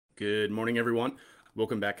Good morning, everyone.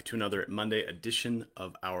 Welcome back to another Monday edition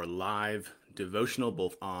of our live devotional,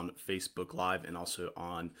 both on Facebook Live and also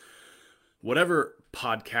on whatever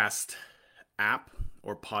podcast app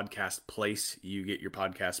or podcast place you get your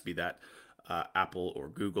podcast, be that Apple or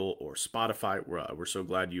Google or Spotify. We're so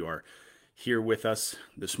glad you are here with us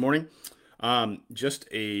this morning. Just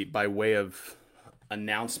by way of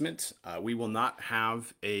announcement, we will not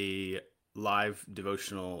have a live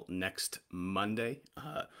devotional next Monday.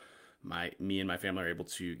 Me and my family are able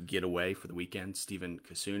to get away for the weekend. Stephen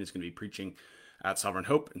Kassoon is going to be preaching at Sovereign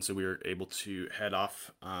Hope, and so we were able to head off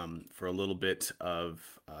for a little bit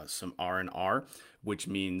of some R&R, which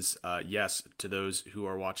means yes to those who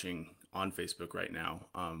are watching on Facebook right now,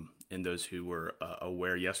 and those who were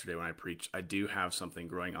aware yesterday when I preached. I do have something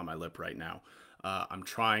growing on my lip right now. I'm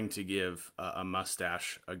trying to give a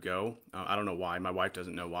mustache a go. I don't know why. My wife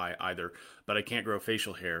doesn't know why either, but I can't grow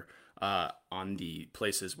facial hair on the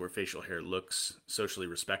places where facial hair looks socially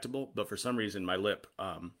respectable. But for some reason, my lip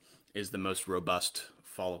is the most robust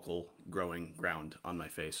follicle growing ground on my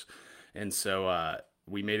face. And so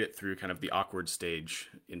we made it through kind of the awkward stage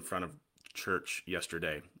in front of church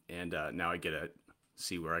yesterday. And now I get to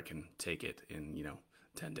see where I can take it in,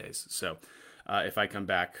 10 days. So if I come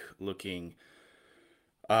back looking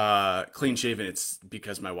clean shaven, it's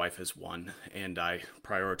because my wife has won, and I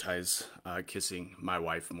prioritize kissing my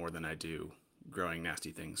wife more than I do growing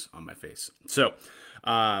nasty things on my face. So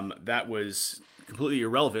that was completely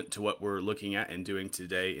irrelevant to what we're looking at and doing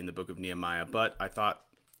today in the book of Nehemiah. But I thought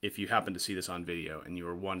if you happen to see this on video and you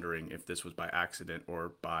were wondering if this was by accident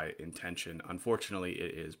or by intention, unfortunately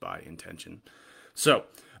it is by intention. So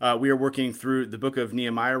we are working through the book of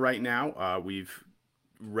Nehemiah right now. We've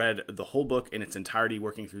read the whole book in its entirety,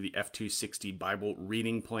 working through the F260 Bible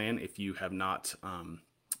reading plan. If you have not,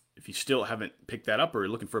 if you still haven't picked that up or are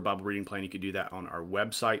looking for a Bible reading plan, you could do that on our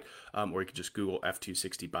website, or you could just Google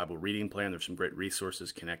F260 Bible reading plan. There's some great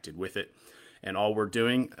resources connected with it. And all we're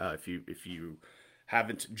doing, if you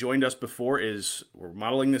haven't joined us before, is we're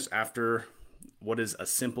modeling this after what is a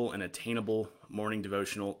simple and attainable morning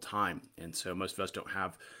devotional time. And so most of us don't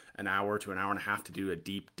have an hour to an hour and a half to do a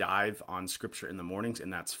deep dive on scripture in the mornings,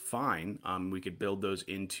 and that's fine. We could build those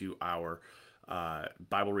into our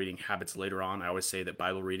Bible reading habits later on. I always say that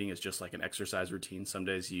Bible reading is just like an exercise routine. Some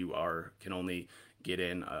days you can only get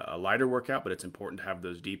in a lighter workout, but it's important to have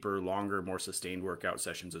those deeper, longer, more sustained workout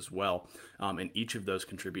sessions as well. And each of those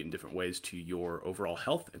contribute in different ways to your overall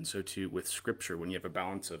health. And so too with scripture, when you have a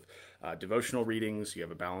balance of devotional readings, you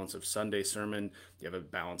have a balance of Sunday sermon, you have a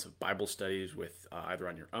balance of Bible studies with either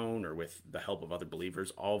on your own or with the help of other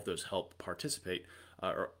believers, all of those help participate,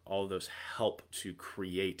 or all of those help to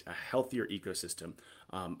create a healthier ecosystem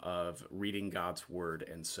of reading God's word.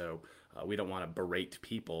 And so we don't want to berate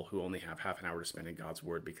people who only have half an hour to spend in God's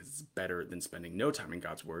word, because it's better than spending no time in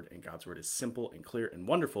God's word. And God's word is simple and clear and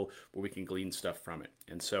wonderful, where we can glean stuff from it.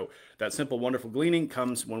 And so that simple, wonderful gleaning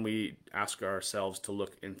comes when we ask ourselves to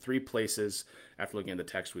look in three places. After looking at the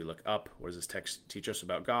text, we look up. What does this text teach us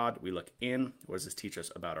about God? We look in. What does this teach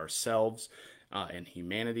us about ourselves and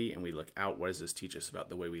humanity? And we look out. What does this teach us about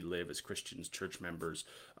the way we live as Christians, church members,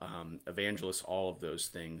 evangelists, all of those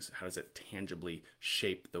things? How does it tangibly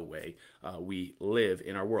shape the way we live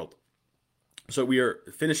in our world? So we are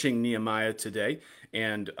finishing Nehemiah today,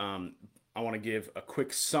 and I want to give a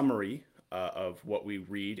quick summary of what we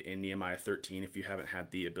read in Nehemiah 13 if you haven't had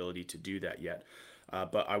the ability to do that yet.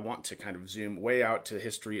 But I want to kind of zoom way out to the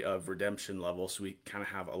history of redemption level, so we kind of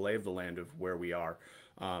have a lay of the land of where we are.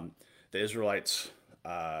 The Israelites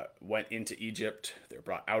went into Egypt. They were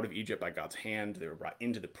brought out of Egypt by God's hand. They were brought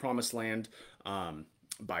into the promised land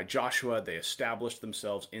by Joshua. They established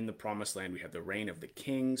themselves in the promised land. We had the reign of the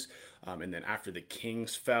kings. And then after the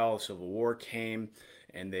kings fell, civil war came,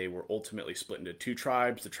 and they were ultimately split into two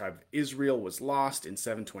tribes. The tribe of Israel was lost in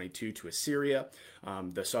 722 to Assyria.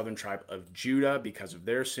 The southern tribe of Judah, because of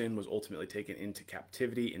their sin, was ultimately taken into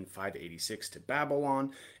captivity in 586 to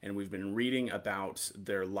Babylon. And we've been reading about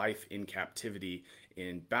their life in captivity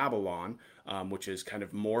in Babylon, which is kind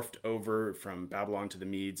of morphed over from Babylon to the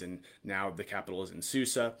Medes, and now the capital is in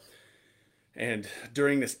Susa. And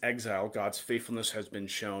during this exile, God's faithfulness has been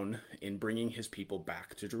shown in bringing his people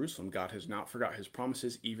back to Jerusalem. God has not forgot his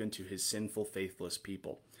promises, even to his sinful, faithless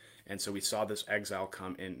people. And so we saw this exile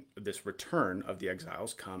come in, this return of the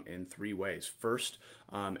exiles come in three ways. First,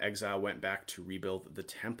 exile went back to rebuild the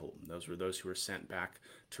temple. Those were those who were sent back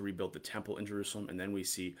to rebuild the temple in Jerusalem. And then we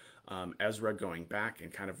see Ezra going back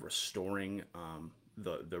and kind of restoring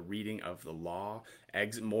the reading of the law.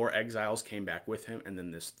 More exiles came back with him. And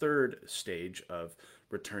then this third stage of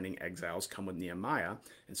returning exiles come with Nehemiah.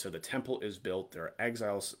 And so the temple is built. There are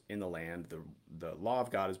exiles in the land. The law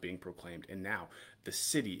of God is being proclaimed. And now the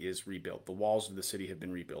city is rebuilt. The walls of the city have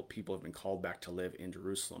been rebuilt. People have been called back to live in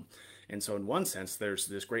Jerusalem. And so in one sense, there's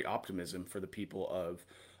this great optimism for the people of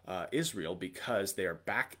Israel because they are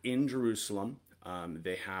back in Jerusalem.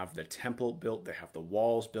 They have the temple built, they have the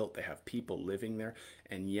walls built, they have people living there.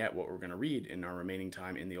 And yet what we're going to read in our remaining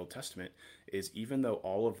time in the Old Testament is even though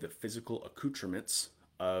all of the physical accoutrements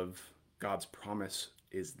of God's promise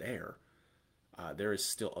is there, there is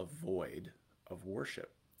still a void of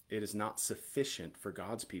worship. It is not sufficient for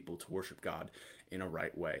God's people to worship God in a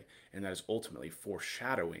right way. And that is ultimately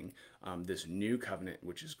foreshadowing this new covenant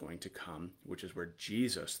which is going to come, which is where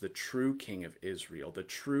Jesus, the true King of Israel, the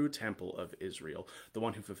true temple of Israel, the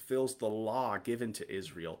one who fulfills the law given to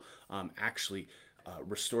Israel, actually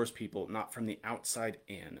restores people not from the outside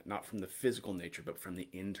in, not from the physical nature, but from the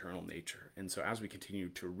internal nature. And so as we continue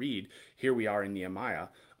to read, here we are in Nehemiah,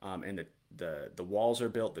 and the walls are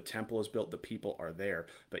built, the temple is built, the people are there.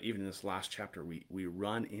 But even in this last chapter, we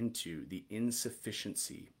run into the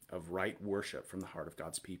insufficiency of right worship from the heart of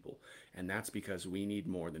God's people. And that's because we need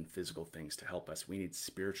more than physical things to help us. We need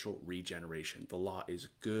spiritual regeneration. The law is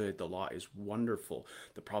good. The law is wonderful.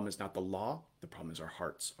 The problem is not the law. The problem is our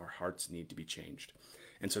hearts. Our hearts need to be changed.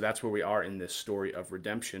 And so that's where we are in this story of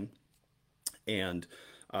redemption. And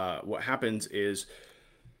what happens is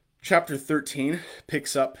chapter 13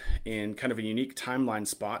 picks up in kind of a unique timeline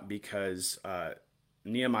spot because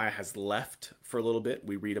Nehemiah has left for a little bit.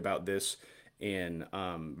 We read about this in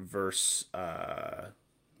verse, where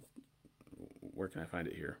can I find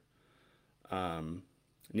it here?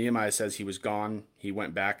 Nehemiah says he was gone. He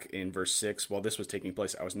went back in verse 6. While this was taking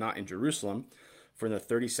place, I was not in Jerusalem. For in the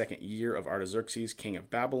 32nd year of Artaxerxes, king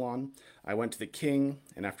of Babylon, I went to the king,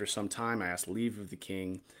 and after some time I asked leave of the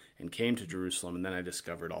king and came to Jerusalem, and then I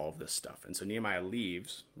discovered all of this stuff. And so Nehemiah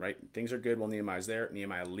leaves, right? Things are good while Nehemiah's there.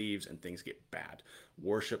 Nehemiah leaves, and things get bad.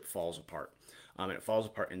 Worship falls apart. And it falls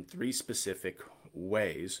apart in three specific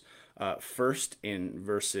ways. First, in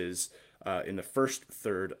the first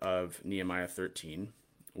third of Nehemiah 13,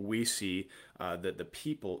 we see that the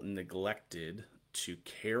people neglected to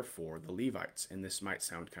care for the Levites. And this might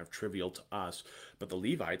sound kind of trivial to us, but the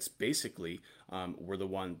Levites basically were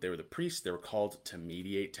the priests. They were called to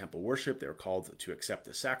mediate temple worship. They were called to accept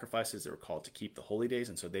the sacrifices. They were called to keep the holy days.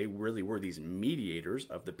 And so they really were these mediators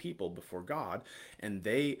of the people before God. And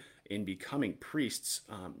they, in becoming priests,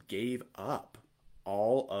 gave up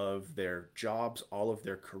all of their jobs, all of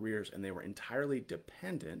their careers, and they were entirely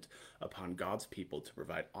dependent upon God's people to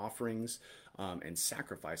provide offerings and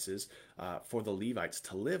sacrifices for the Levites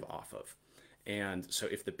to live off of. And so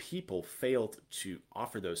if the people failed to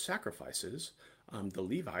offer those sacrifices, the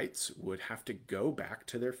Levites would have to go back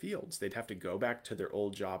to their fields. They'd have to go back to their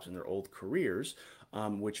old jobs and their old careers,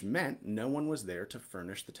 which meant no one was there to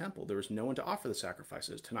furnish the temple. There was no one to offer the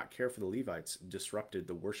sacrifices. To not care for the Levites disrupted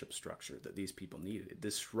the worship structure that these people needed. It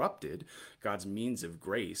disrupted God's means of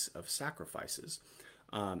grace of sacrifices.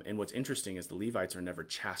 And what's interesting is the Levites are never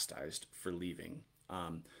chastised for leaving.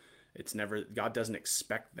 God doesn't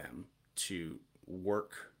expect them to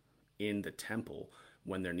work in the temple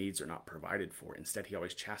when their needs are not provided for. Instead, he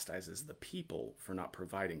always chastises the people for not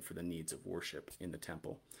providing for the needs of worship in the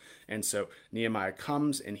temple. And so Nehemiah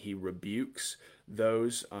comes and he rebukes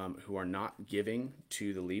those who are not giving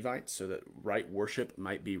to the Levites so that right worship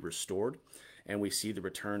might be restored. And we see the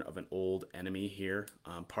return of an old enemy here.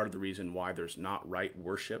 Part of the reason why there's not right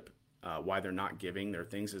worship, why they're not giving their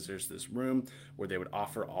things, is there's this room where they would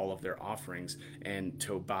offer all of their offerings. And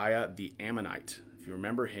Tobiah the Ammonite, if you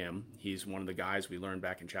remember him, he's one of the guys we learned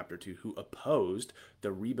back in chapter 2 who opposed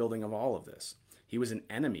the rebuilding of all of this. He was an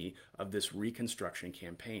enemy of this reconstruction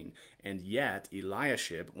campaign. And yet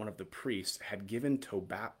Eliashib, one of the priests, had given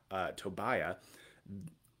Tobiah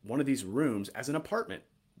one of these rooms as an apartment.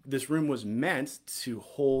 This room was meant to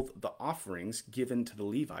hold the offerings given to the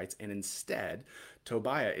Levites, and instead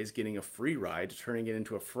Tobiah is getting a free ride, turning it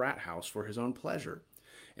into a frat house for his own pleasure.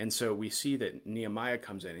 And so we see that Nehemiah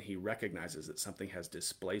comes in and he recognizes that something has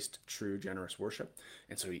displaced true generous worship.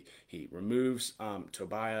 And so he removes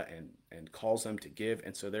Tobiah and calls them to give.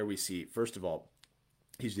 And so there we see, first of all,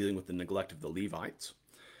 he's dealing with the neglect of the Levites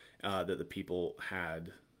that the people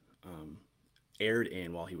had erred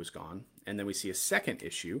in while he was gone. And then we see a second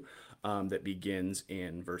issue that begins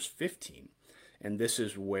in verse 15. And this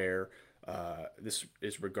is where this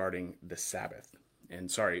is regarding the Sabbath. And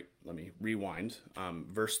sorry, let me rewind.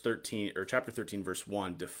 Verse 13, or chapter 13, verse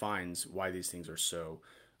 1 defines why these things are so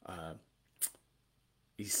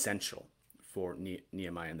essential for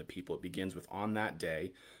Nehemiah and the people. It begins with, on that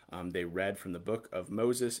day, they read from the book of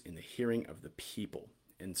Moses in the hearing of the people.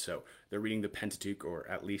 And so they're reading the Pentateuch, or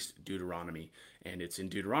at least Deuteronomy. And it's in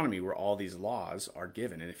Deuteronomy where all these laws are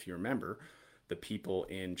given. And if you remember, the people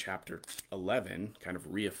in chapter 11 kind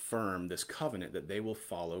of reaffirm this covenant that they will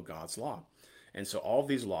follow God's law. And so all of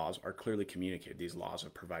these laws are clearly communicated. These laws are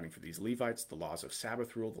providing for these Levites, the laws of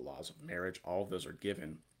Sabbath rule, the laws of marriage, all of those are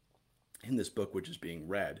given in this book, which is being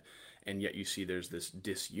read. And yet you see there's this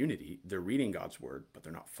disunity. They're reading God's word, but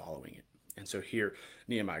they're not following it. And so here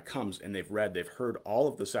Nehemiah comes, and they've heard all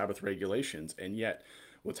of the Sabbath regulations. And yet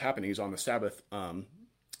what's happening is on the Sabbath,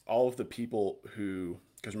 all of the people who,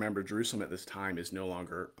 because remember, Jerusalem at this time is no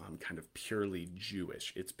longer kind of purely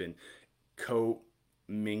Jewish. It's been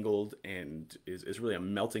mingled and is really a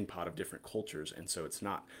melting pot of different cultures. And so it's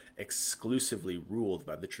not exclusively ruled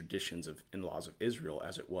by the traditions and laws of Israel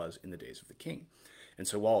as it was in the days of the king. And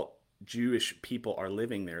so while Jewish people are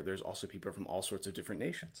living there, there's also people from all sorts of different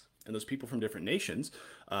nations. And those people from different nations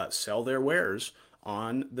sell their wares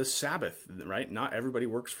on the Sabbath, right? Not everybody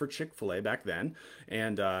works for Chick-fil-A back then.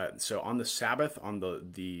 And so on the Sabbath, on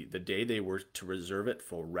the day they were to reserve it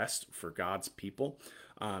for rest for God's people,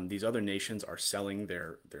 these other nations are selling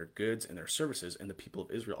their goods and their services, and the people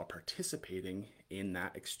of Israel are participating in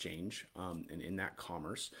that exchange and in that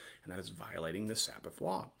commerce, and that is violating the Sabbath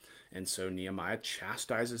law. And so Nehemiah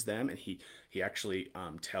chastises them, and he actually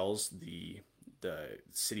tells the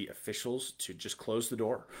city officials to just close the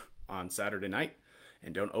door on Saturday night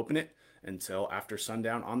and don't open it until after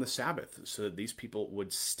sundown on the Sabbath, so that these people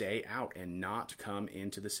would stay out and not come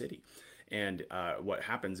into the city. And what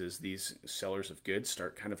happens is these sellers of goods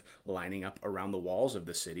start kind of lining up around the walls of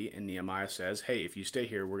the city. And Nehemiah says, hey, if you stay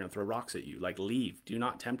here, we're going to throw rocks at you. Like, leave. Do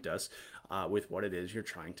not tempt us with what it is you're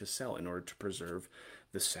trying to sell in order to preserve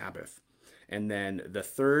the Sabbath. And then the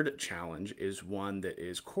third challenge is one that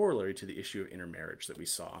is corollary to the issue of intermarriage that we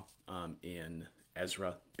saw in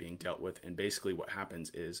Ezra being dealt with. And basically what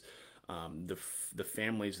happens is the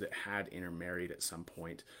families that had intermarried at some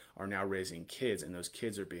point are now raising kids, and those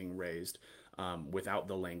kids are being raised without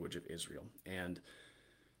the language of Israel. And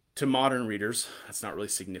to modern readers, that's not really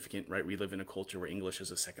significant, right? We live in a culture where English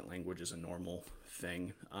as a second language is a normal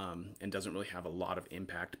thing and doesn't really have a lot of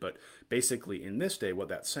impact. But basically in this day, what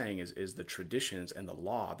that's saying is the traditions and the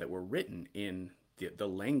law that were written in the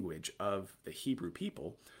language of the Hebrew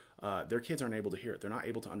people, their kids aren't able to hear it. They're not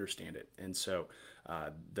able to understand it. And so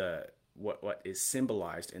what is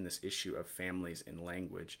symbolized in this issue of families and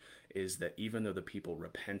language is that even though the people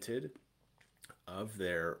repented of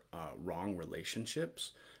their wrong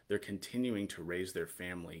relationships, they're continuing to raise their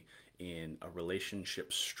family in a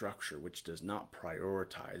relationship structure which does not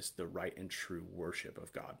prioritize the right and true worship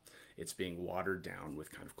of God. It's being watered down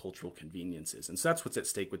with kind of cultural conveniences. And so that's what's at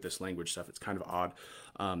stake with this language stuff. It's kind of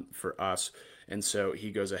odd for us. And so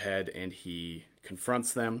he goes ahead and he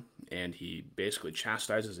confronts them, and he basically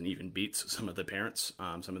chastises and even beats some of the parents,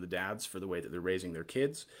 some of the dads, for the way that they're raising their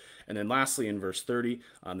kids. And then lastly, in verse 30,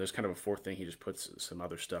 there's kind of a fourth thing. He just puts some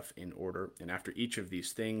other stuff in order. And after each of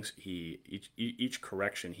these things, each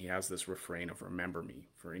correction, he has this refrain of remember me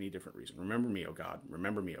for any different reason. Remember me, O God.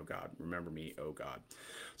 Remember me, O God. Remember me, O God.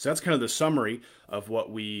 So that's kind of the summary of what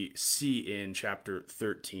we see in chapter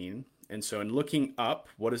 13. And so in looking up,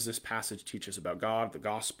 what does this passage teach us about God, the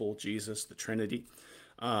gospel, Jesus, the Trinity?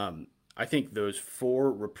 I think those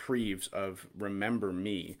 4 reprieves of remember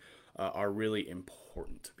me are really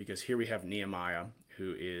important, because here we have Nehemiah,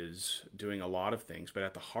 who is doing a lot of things, but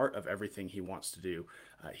at the heart of everything he wants to do,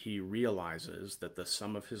 he realizes that the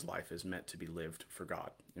sum of his life is meant to be lived for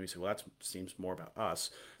God. And we say, well, that seems more about us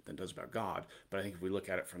than it does about God. But I think if we look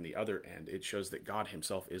at it from the other end, it shows that God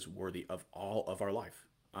himself is worthy of all of our life.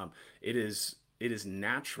 It is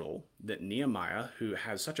natural that Nehemiah, who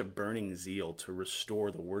has such a burning zeal to restore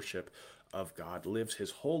the worship of God, lives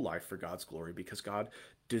his whole life for God's glory, because God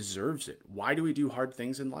deserves it. Why do we do hard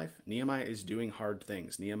things in life? Nehemiah is doing hard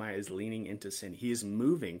things. Nehemiah is leaning into sin. He is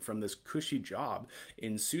moving from this cushy job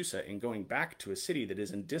in Susa and going back to a city that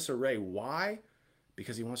is in disarray. Why?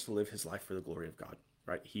 Because he wants to live his life for the glory of God,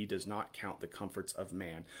 right? He does not count the comforts of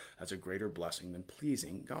man as a greater blessing than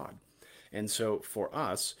pleasing God. And so for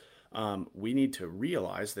us, we need to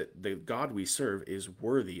realize that the God we serve is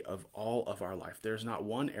worthy of all of our life. There's not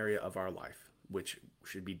one area of our life which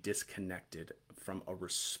should be disconnected from a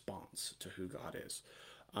response to who God is.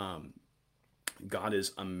 God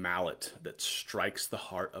is a mallet that strikes the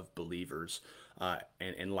heart of believers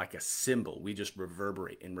and like a cymbal, we just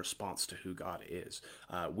reverberate in response to who God is.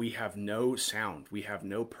 We have no sound, we have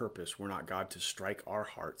no purpose. We're not God to strike our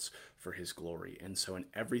hearts for his glory. And so in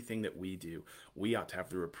everything that we do, we ought to have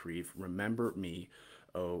the reprieve. Remember me,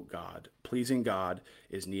 O God. Pleasing God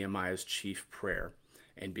is Nehemiah's chief prayer,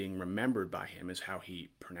 and being remembered by him is how he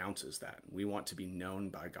pronounces that. We want to be known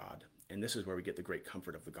by God. And this is where we get the great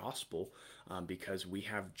comfort of the gospel, because we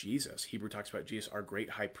have Jesus. Hebrew talks about Jesus, our great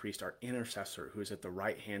high priest, our intercessor, who is at the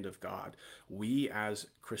right hand of God. We as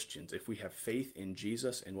Christians, if we have faith in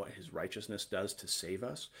Jesus and what his righteousness does to save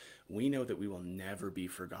us, we know that we will never be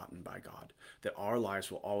forgotten by God, that our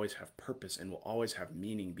lives will always have purpose and will always have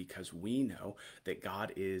meaning, because we know that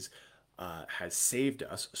God has saved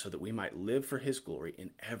us so that we might live for his glory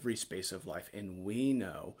in every space of life. And we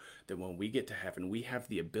know that when we get to heaven, we have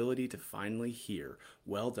the ability to finally hear,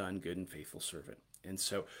 well done, good and faithful servant. And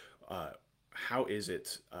so how is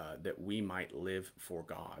it that we might live for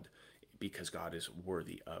God? Because God is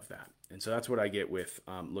worthy of that. And so that's what I get with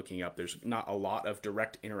looking up. There's not a lot of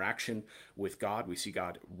direct interaction with God. We see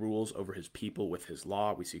God rules over his people with his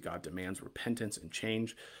law. We see God demands repentance and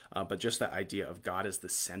change. But just that idea of God as the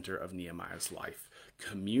center of Nehemiah's life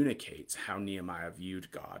communicates how Nehemiah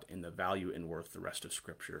viewed God and the value and worth the rest of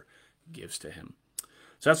Scripture gives to him.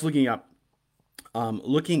 So that's looking up.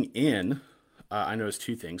 Looking in, I noticed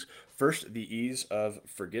two things. First, the ease of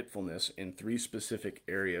forgetfulness in three specific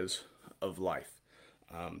areas of life.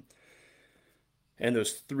 And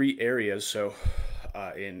those three areas, so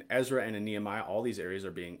in Ezra and in Nehemiah, all these areas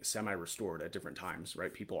are being semi-restored at different times,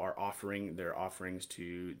 right? People are offering their offerings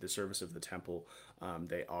to the service of the temple.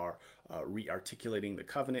 They are re-articulating the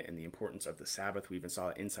covenant and the importance of the Sabbath. We even saw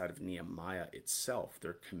it inside of Nehemiah itself.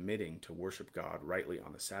 They're committing to worship God rightly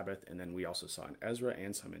on the Sabbath. And then we also saw in Ezra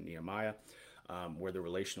and some in Nehemiah, where the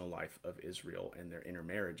relational life of Israel and their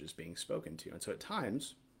intermarriage is being spoken to. And so at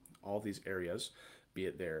times, all these areas, be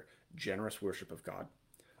it their generous worship of God,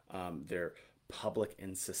 their public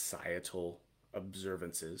and societal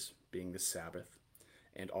observances being the Sabbath,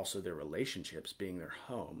 and also their relationships being their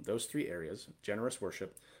home. Those three areas, generous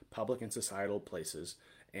worship, public and societal places,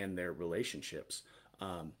 and their relationships,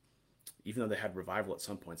 even though they had revival at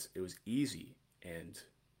some points, it was easy and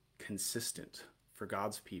consistent for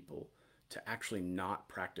God's people to actually not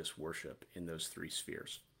practice worship in those three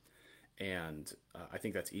spheres. And I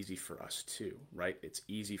think that's easy for us too, right? It's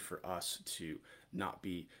easy for us to not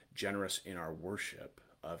be generous in our worship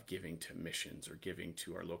of giving to missions or giving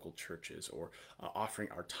to our local churches or offering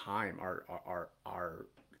our time, our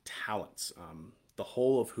talents, the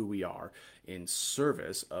whole of who we are in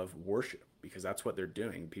service of worship, because that's what they're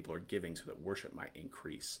doing. People are giving so that worship might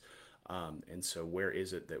increase. And so where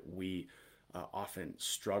is it that we often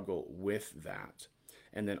struggle with that?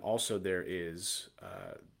 And then also there is...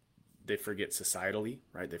 they forget societally,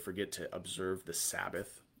 right? They forget to observe the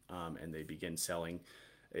Sabbath, and they begin selling.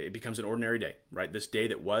 It becomes an ordinary day, right? This day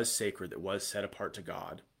that was sacred, that was set apart to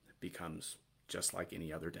God, becomes just like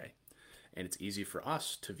any other day. And it's easy for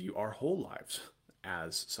us to view our whole lives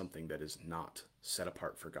as something that is not set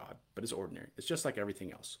apart for God, but is ordinary. It's just like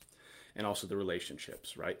everything else. And also the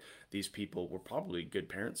relationships, right? These people were probably good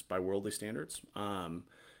parents by worldly standards.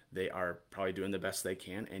 They are probably doing the best they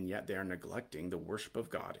can, and yet they are neglecting the worship of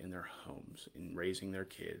God in their homes, in raising their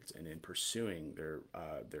kids, and in pursuing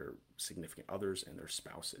their significant others and their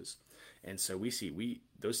spouses. And so we see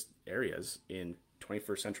those areas in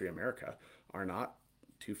 21st century America are not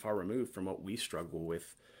too far removed from what we struggle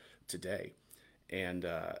with today. And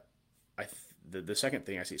the second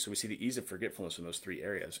thing I see, so we see the ease of forgetfulness in those three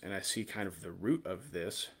areas, and I see kind of the root of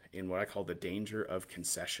this in what I call the danger of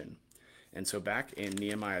concession. And so back in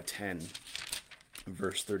Nehemiah 10,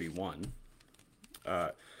 verse 31,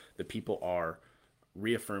 the people are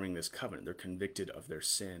reaffirming this covenant. They're convicted of their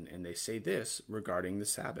sin, and they say this regarding the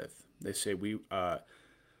Sabbath. They say, and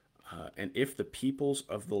if the peoples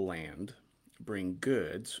of the land bring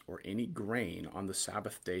goods or any grain on the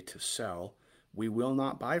Sabbath day to sell, we will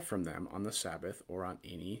not buy from them on the Sabbath or on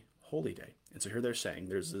any holy day. And so here they're saying,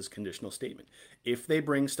 there's this conditional statement. If they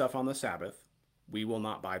bring stuff on the Sabbath, we will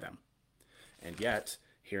not buy them. And yet,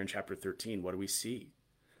 here in chapter 13, what do we see?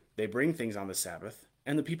 They bring things on the Sabbath,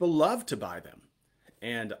 and the people love to buy them.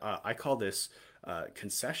 And I call this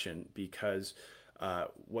concession because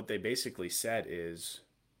what they basically said is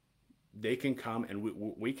they can come and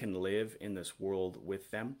we can live in this world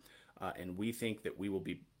with them, and we think that we will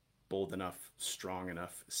be bold enough, strong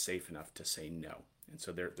enough, safe enough to say no. And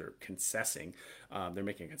so they're concessing, they're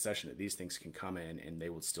making a concession that these things can come in and they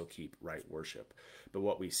will still keep right worship. But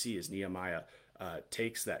what we see is Nehemiah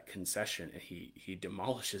takes that concession and he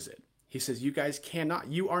demolishes it. He says,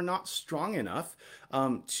 you are not strong enough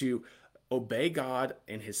to obey God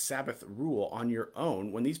and his Sabbath rule on your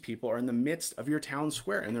own when these people are in the midst of your town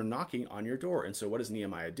square and they're knocking on your door. And so what does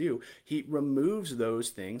Nehemiah do? He removes those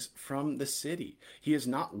things from the city. He is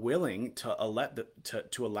not willing to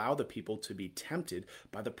allow the people to be tempted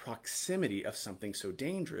by the proximity of something so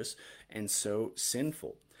dangerous and so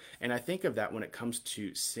sinful. And I think of that when it comes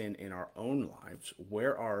to sin in our own lives.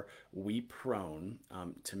 Where are we prone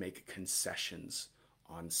to make concessions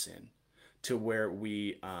on sin? To where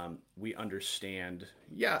we understand,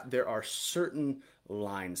 yeah, there are certain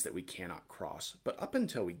lines that we cannot cross, but up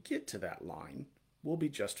until we get to that line, we'll be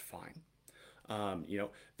just fine.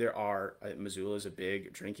 Missoula is a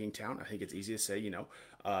big drinking town. I think it's easy to say,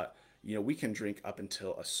 we can drink up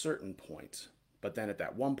until a certain point, but then at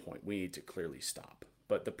that one point, we need to clearly stop.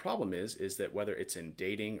 But the problem is that whether it's in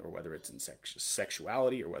dating or whether it's in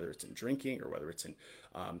sexuality or whether it's in drinking or whether it's in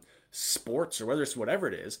sports or whether it's whatever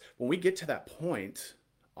it is, when we get to that point,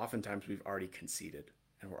 oftentimes we've already conceded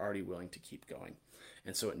and we're already willing to keep going.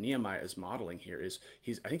 And so what Nehemiah is modeling here is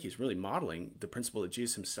I think he's really modeling the principle that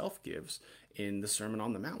Jesus himself gives in the Sermon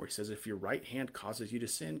on the Mount, where he says, if your right hand causes you to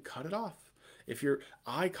sin, cut it off. If your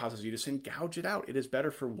eye causes you to sin, gouge it out. It is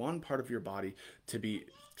better for one part of your body to be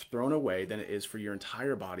thrown away than it is for your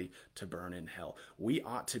entire body to burn in hell. We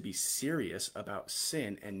ought to be serious about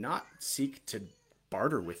sin and not seek to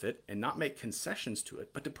barter with it and not make concessions to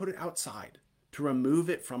it, but to put it outside, to remove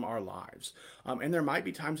it from our lives. And there might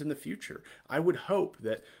be times in the future. I would hope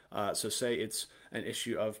that, so say it's an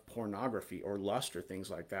issue of pornography or lust or things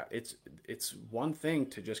like that. It's one thing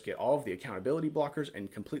to just get all of the accountability blockers and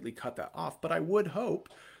completely cut that off. But I would hope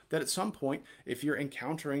that at some point, if you're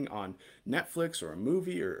encountering on Netflix or a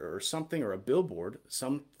movie or something or a billboard,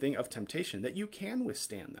 something of temptation, that you can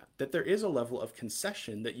withstand that there is a level of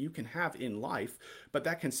concession that you can have in life, but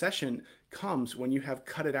that concession comes when you have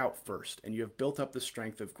cut it out first and you have built up the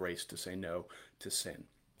strength of grace to say no to sin.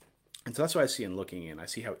 And so that's what I see in looking in. I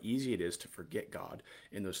see how easy it is to forget God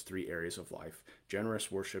in those three areas of life: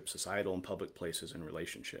 generous worship, societal and public places, and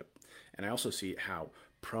relationship. And I also see how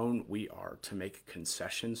prone we are to make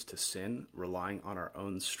concessions to sin, relying on our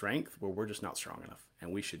own strength, where we're just not strong enough.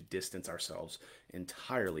 And we should distance ourselves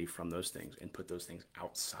entirely from those things and put those things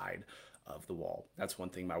outside of the wall. That's one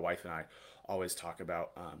thing my wife and I always talk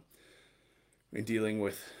about in dealing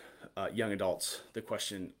with young adults. The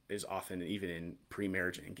question is often, even in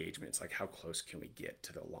pre-marriage engagement, it's like, how close can we get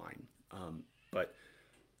to the line? But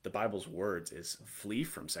the Bible's words is flee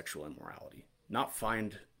from sexual immorality, not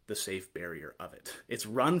find the safe barrier of it. It's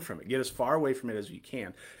run from it. Get as far away from it as you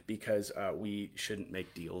can, because we shouldn't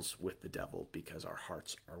make deals with the devil, because our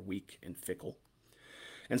hearts are weak and fickle.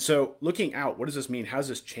 And so looking out, what does this mean? How does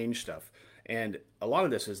this change stuff? And a lot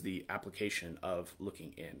of this is the application of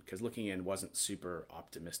looking in, because looking in wasn't super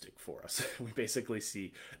optimistic for us. We basically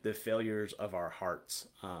see the failures of our hearts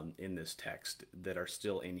in this text that are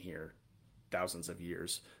still in here thousands of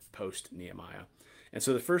years post Nehemiah. And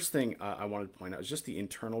so the first thing I wanted to point out is just the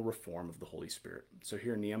internal reform of the Holy Spirit. So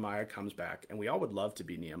here Nehemiah comes back, and we all would love to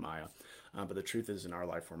be Nehemiah, but the truth is, in our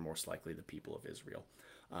life, we're most likely the people of Israel.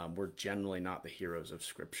 We're generally not the heroes of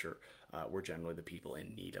Scripture. We're generally the people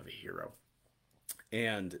in need of a hero.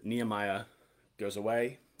 And Nehemiah goes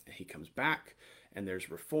away, and he comes back, and there's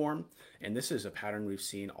reform. And this is a pattern we've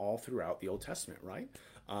seen all throughout the Old Testament, right?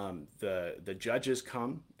 The judges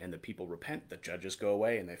come and the people repent. The judges go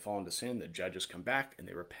away and they fall into sin. The judges come back and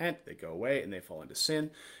they repent. They go away and they fall into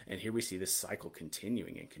sin. And here we see this cycle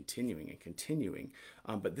continuing and continuing and continuing.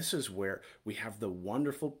 But this is where we have the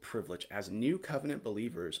wonderful privilege as new covenant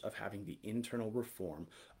believers of having the internal reform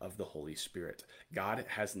of the Holy Spirit. God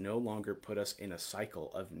has no longer put us in a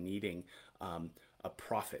cycle of needing a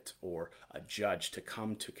prophet or a judge to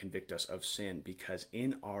come to convict us of sin, because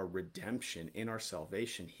in our redemption, in our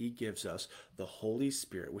salvation, he gives us the Holy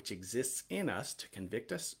Spirit, which exists in us to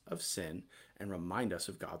convict us of sin and remind us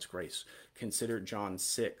of God's grace. Consider John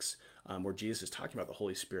 6, where Jesus is talking about the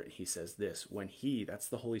Holy Spirit. He says this: when that's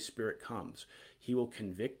the Holy Spirit, comes, he will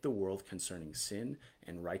convict the world concerning sin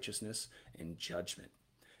and righteousness and judgment.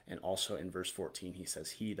 And also in verse 14, he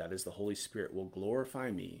says, he, that is the Holy Spirit, will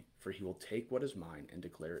glorify me, for he will take what is mine and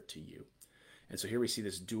declare it to you. And so here we see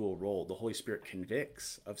this dual role. The Holy Spirit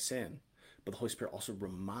convicts of sin, but the Holy Spirit also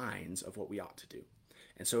reminds of what we ought to do.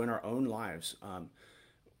 And so in our own lives,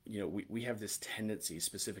 we have this tendency,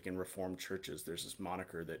 specific in Reformed churches, there's this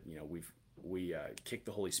moniker that, we kick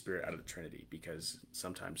the Holy Spirit out of the Trinity, because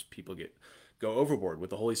sometimes people go overboard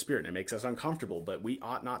with the Holy Spirit and it makes us uncomfortable. But we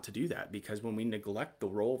ought not to do that, because when we neglect the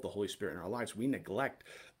role of the Holy Spirit in our lives, we neglect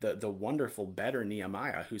the wonderful, better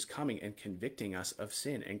Nehemiah, who's coming and convicting us of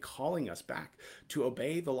sin and calling us back to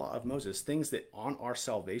obey the law of Moses, things that on our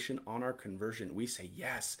salvation, on our conversion, we say,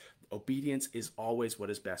 yes, obedience is always what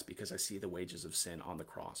is best, because I see the wages of sin on the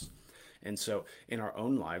cross. And so in our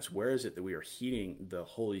own lives, where is it that we are heeding the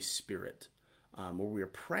Holy Spirit? Where we are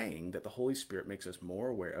praying that the Holy Spirit makes us more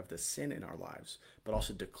aware of the sin in our lives, but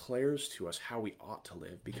also declares to us how we ought to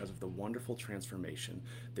live because of the wonderful transformation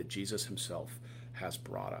that Jesus himself has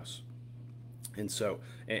brought us. And so,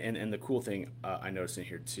 and the cool thing I noticed in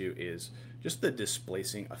here too is just the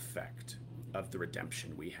displacing effect of the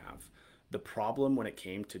redemption we have. The problem when it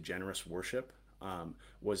came to generous worship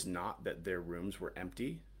was not that their rooms were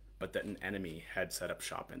empty, but that an enemy had set up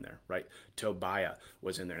shop in there, right? Tobiah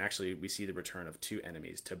was in there. And actually, we see the return of two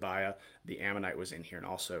enemies. Tobiah, the Ammonite, was in here, and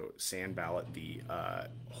also Sanballat, the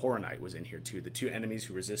Horonite, was in here too. The two enemies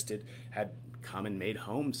who resisted had come and made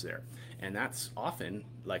homes there. And that's often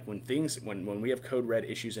like when we have code red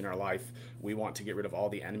issues in our life, we want to get rid of all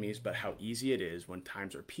the enemies, but how easy it is when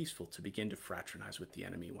times are peaceful to begin to fraternize with the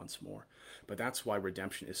enemy once more. But that's why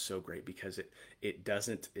redemption is so great, because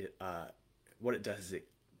what it does is it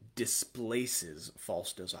displaces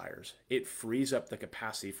false desires. It frees up the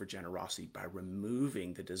capacity for generosity by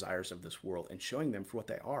removing the desires of this world and showing them for what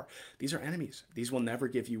they are. These are enemies. These will never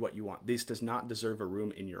give you what you want. This does not deserve a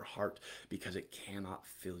room in your heart, because it cannot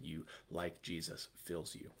fill you like Jesus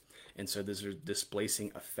fills you. And so there's a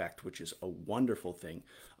displacing effect, which is a wonderful thing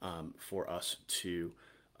for us to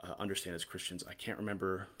understand as Christians. I can't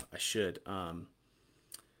remember. I should.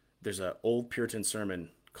 There's an old Puritan sermon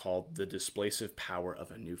called The Displacive Power of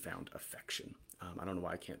a Newfound Affection. I don't know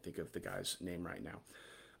why I can't think of the guy's name right now.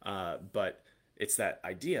 But it's that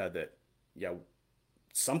idea that, yeah,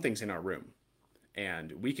 something's in our room,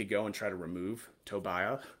 and we could go and try to remove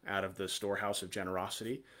Tobiah out of the storehouse of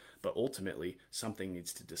generosity, but ultimately something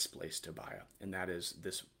needs to displace Tobiah. And that is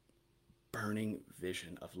this burning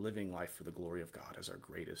vision of living life for the glory of God as our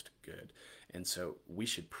greatest good. And so we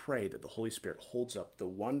should pray that the Holy Spirit holds up the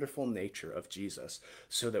wonderful nature of Jesus,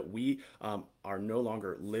 so that we are no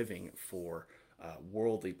longer living for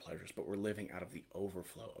worldly pleasures, but we're living out of the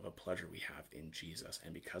overflow of a pleasure we have in Jesus.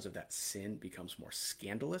 And because of that, sin becomes more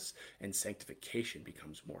scandalous and sanctification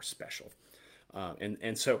becomes more special.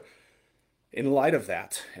 And so in light of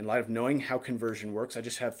that, in light of knowing how conversion works, I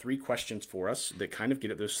just have 3 questions for us that kind of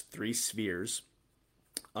get at those 3 spheres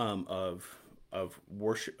of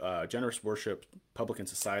worship, generous worship, public and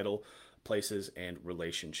societal places, and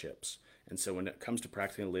relationships. And so when it comes to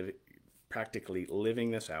practically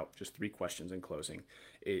living this out, just 3 questions in closing,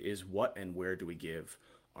 is what and where do we give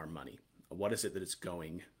our money? What is it that it's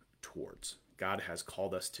going towards? God has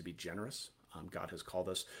called us to be generous. God has called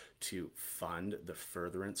us to fund the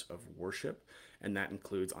furtherance of worship, and that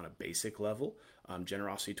includes on a basic level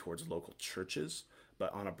generosity towards local churches,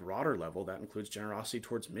 but on a broader level that includes generosity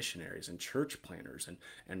towards missionaries and church planners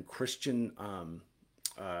and Christian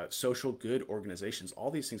social good organizations,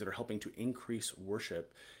 all these things that are helping to increase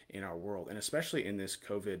worship in our world. And especially in this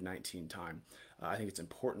COVID-19 time, I think it's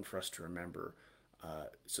important for us to remember.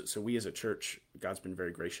 So we as a church, God's been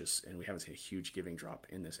very gracious, and we haven't seen a huge giving drop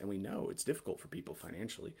in this. And we know it's difficult for people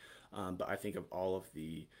financially, but I think of all of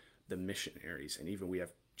the missionaries, and even we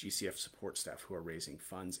have GCF support staff who are raising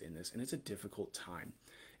funds in this, and it's a difficult time.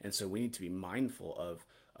 And so we need to be mindful of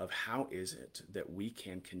how is it that we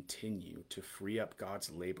can continue to free up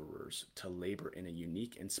God's laborers to labor in a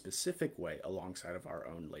unique and specific way alongside of our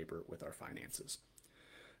own labor with our finances.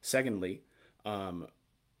 Secondly,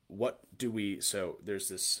 so there's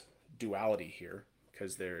this duality here,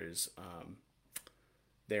 because they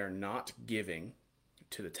are not giving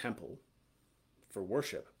to the temple for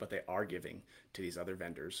worship, but they are giving to these other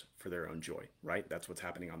vendors for their own joy, right? That's what's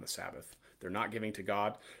happening on the Sabbath. They're not giving to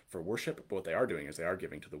God for worship, but what they are doing is they are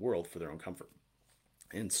giving to the world for their own comfort.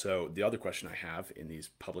 And so the other question I have in these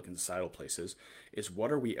public and societal places is,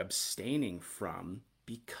 what are we abstaining from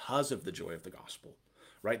because of the joy of the gospel?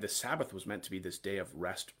 Right? The Sabbath was meant to be this day of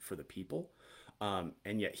rest for the people.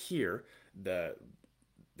 And yet here, there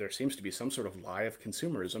seems to be some sort of lie of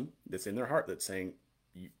consumerism that's in their heart that's saying,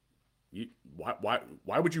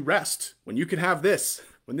 why would you rest when you could have this?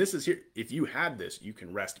 When this is here, if you had this, you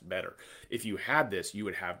can rest better. If you had this, you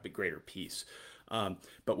would have greater peace.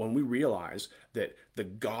 But when we realize that the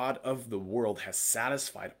God of the world has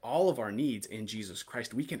satisfied all of our needs in Jesus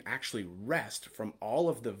Christ, we can actually rest from all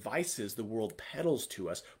of the vices the world peddles to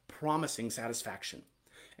us, promising satisfaction.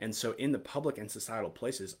 And so in the public and societal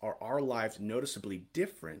places, are our lives noticeably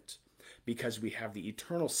different because we have the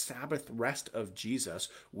eternal Sabbath rest of Jesus?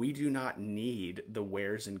 We do not need the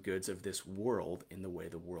wares and goods of this world in the way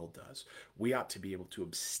the world does. We ought to be able to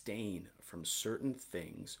abstain from certain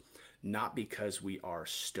things, not because we are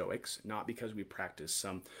Stoics, not because we practice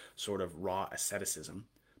some sort of raw asceticism,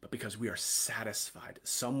 but because we are satisfied.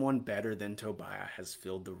 Someone better than Tobiah has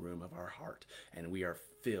filled the room of our heart, and we are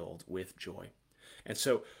filled with joy. And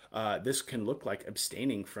so this can look like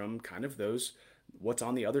abstaining from kind of those, what's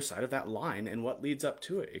on the other side of that line and what leads up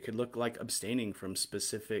to it. It could look like abstaining from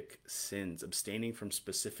specific sins, abstaining from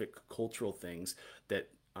specific cultural things that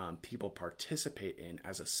people participate in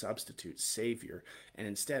as a substitute savior. And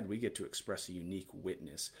instead, we get to express a unique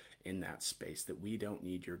witness in that space that we don't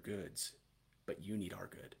need your goods, but you need our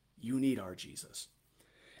good. You need our Jesus.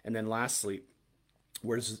 And then lastly,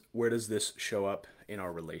 where does this show up in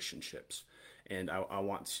our relationships? And I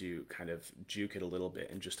want to kind of juke it a little bit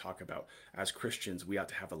and just talk about, as Christians, we ought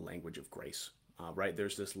to have a language of grace, right?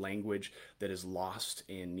 There's this language that is lost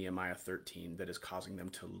in Nehemiah 13 that is causing them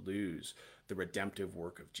to lose the redemptive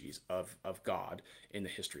work of Jesus, of God in the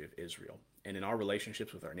history of Israel. And in our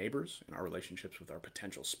relationships with our neighbors, in our relationships with our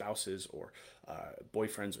potential spouses or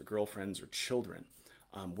boyfriends or girlfriends or children,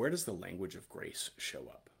 where does the language of grace show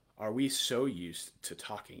up? Are we so used to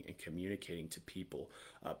talking and communicating to people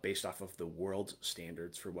based off of the world's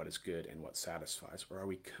standards for what is good and what satisfies? Or are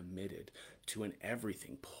we committed to in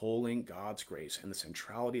everything pulling God's grace and the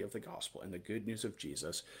centrality of the gospel and the good news of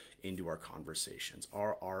Jesus into our conversations?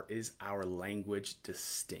 Is our language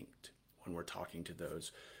distinct when we're talking to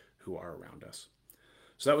those who are around us?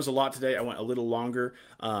 So that was a lot today. I went a little longer,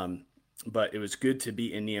 but it was good to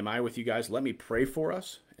be in Nehemiah with you guys. Let me pray for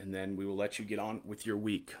us, and then we will let you get on with your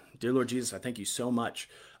week. Dear Lord Jesus, I thank you so much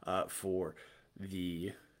for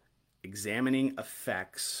the examining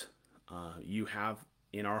effects you have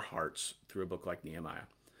in our hearts through a book like Nehemiah.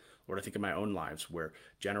 Lord, I think of my own lives where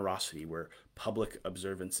generosity, where public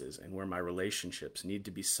observances, and where my relationships need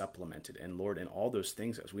to be supplemented. And Lord, in all those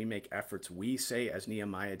things, as we make efforts, we say, as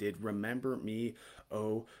Nehemiah did, remember me,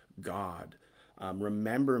 O God.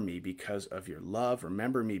 Remember me because of your love.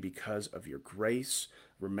 Remember me because of your grace.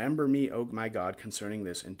 Remember me, O my God, concerning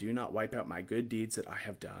this, and do not wipe out my good deeds that I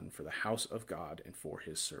have done for the house of God and for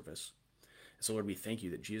his service. And so, Lord, we thank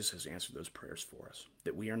you that Jesus has answered those prayers for us,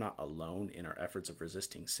 that we are not alone in our efforts of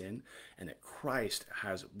resisting sin, and that Christ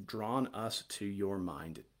has drawn us to your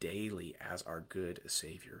mind daily as our good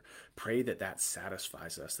Savior. Pray that that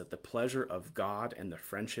satisfies us, that the pleasure of God and the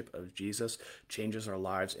friendship of Jesus changes our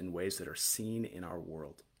lives in ways that are seen in our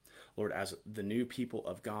world. Lord, as the new people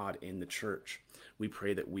of God in the church, we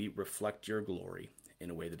pray that we reflect your glory in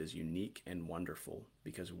a way that is unique and wonderful,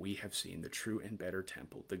 because we have seen the true and better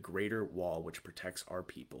temple, the greater wall which protects our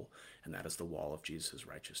people, and that is the wall of Jesus'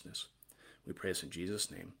 righteousness. We pray this in Jesus'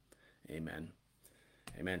 name. Amen.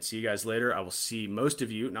 Amen. See you guys later. I will see most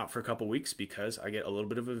of you, not for a couple weeks because I get a little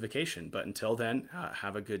bit of a vacation, but until then,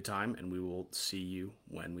 have a good time, and we will see you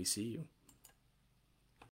when we see you.